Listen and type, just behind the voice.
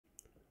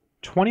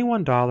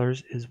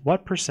$21 is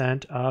what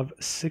percent of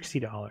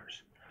 $60?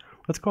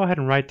 Let's go ahead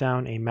and write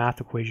down a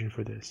math equation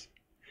for this.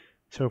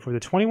 So for the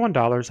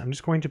 $21, I'm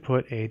just going to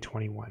put a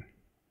 21.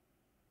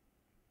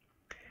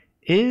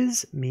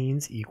 Is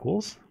means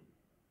equals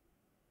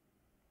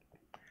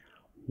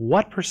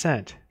what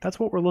percent? That's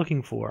what we're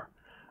looking for.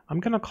 I'm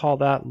going to call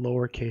that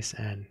lowercase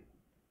n.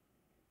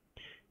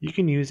 You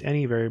can use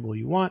any variable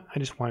you want. I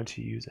just wanted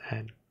to use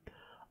n.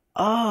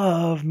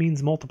 Of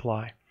means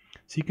multiply.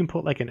 So you can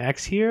put like an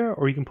x here,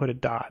 or you can put a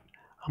dot.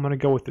 I'm going to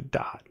go with the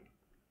dot.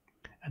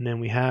 And then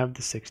we have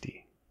the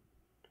 60.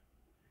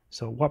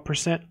 So what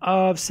percent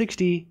of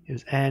 60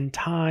 is n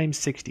times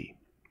 60?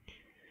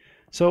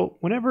 So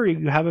whenever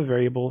you have a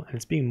variable and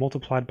it's being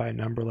multiplied by a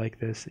number like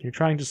this, and you're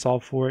trying to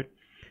solve for it,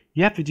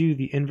 you have to do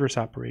the inverse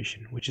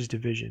operation, which is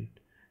division.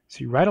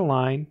 So you write a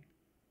line,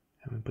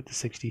 and we put the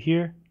 60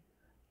 here,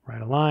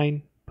 write a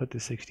line, put the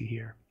 60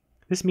 here.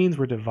 This means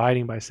we're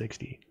dividing by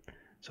 60.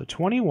 So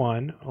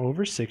 21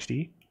 over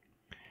 60,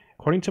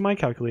 according to my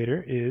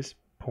calculator, is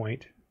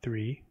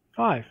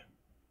 0.35.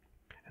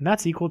 And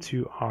that's equal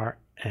to our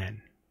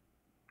n.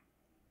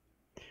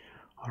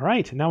 All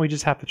right, now we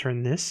just have to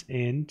turn this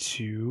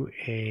into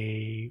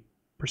a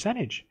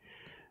percentage.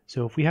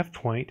 So if we have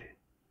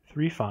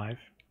 0.35,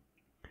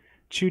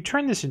 to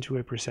turn this into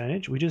a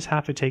percentage, we just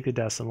have to take the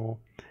decimal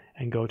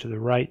and go to the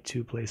right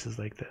 2 places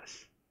like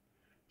this.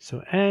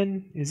 So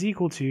n is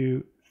equal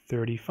to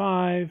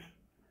 35%.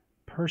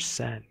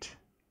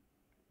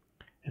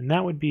 And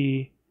that would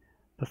be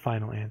the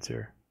final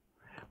answer.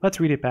 Let's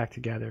read it back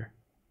together.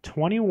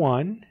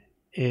 21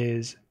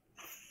 is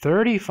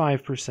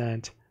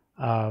 35%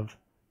 of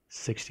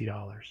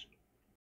 $60.